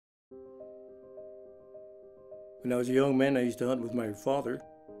When I was a young man, I used to hunt with my father.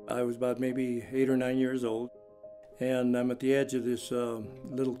 I was about maybe 8 or 9 years old, and I'm at the edge of this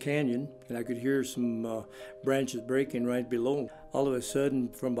little canyon, and I could hear some branches breaking right below. All of a sudden,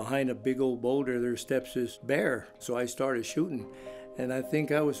 from behind a big old boulder, there steps this bear. So I started shooting, and I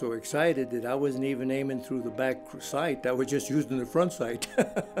think I was so excited that I wasn't even aiming through the back sight. I was just using the front sight.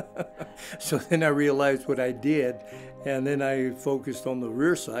 So then I realized what I did, and then I focused on the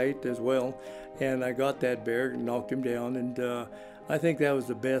rear sight as well, and I got that bear, knocked him down, and I think that was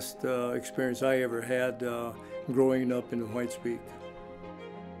the best experience I ever had growing up in the White Peak.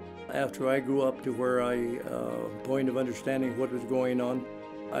 After I grew up to where point of understanding what was going on,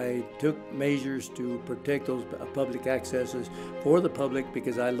 I took measures to protect those public accesses for the public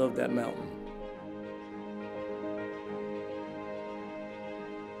because I love that mountain.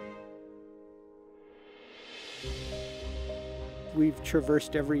 We've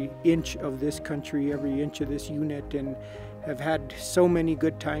traversed every inch of this country, every inch of this unit, and have had so many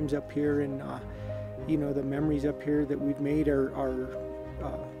good times up here. And the memories up here that we've made are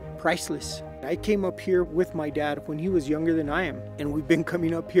priceless. I came up here with my dad when he was younger than I am, and we've been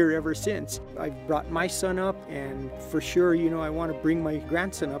coming up here ever since. I've brought my son up, and for sure, I want to bring my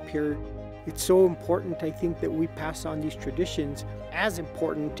grandson up here. It's so important, I think, that we pass on these traditions, as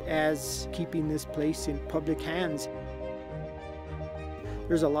important as keeping this place in public hands.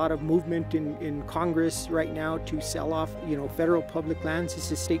 There's a lot of movement in Congress right now to sell off, federal public lands.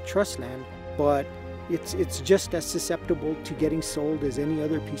 This is state trust land, but it's just as susceptible to getting sold as any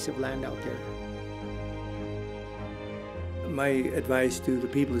other piece of land out there. My advice to the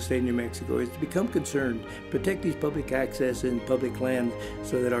people of the state of New Mexico is to become concerned, protect these public access and public land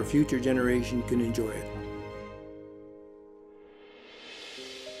so that our future generation can enjoy it.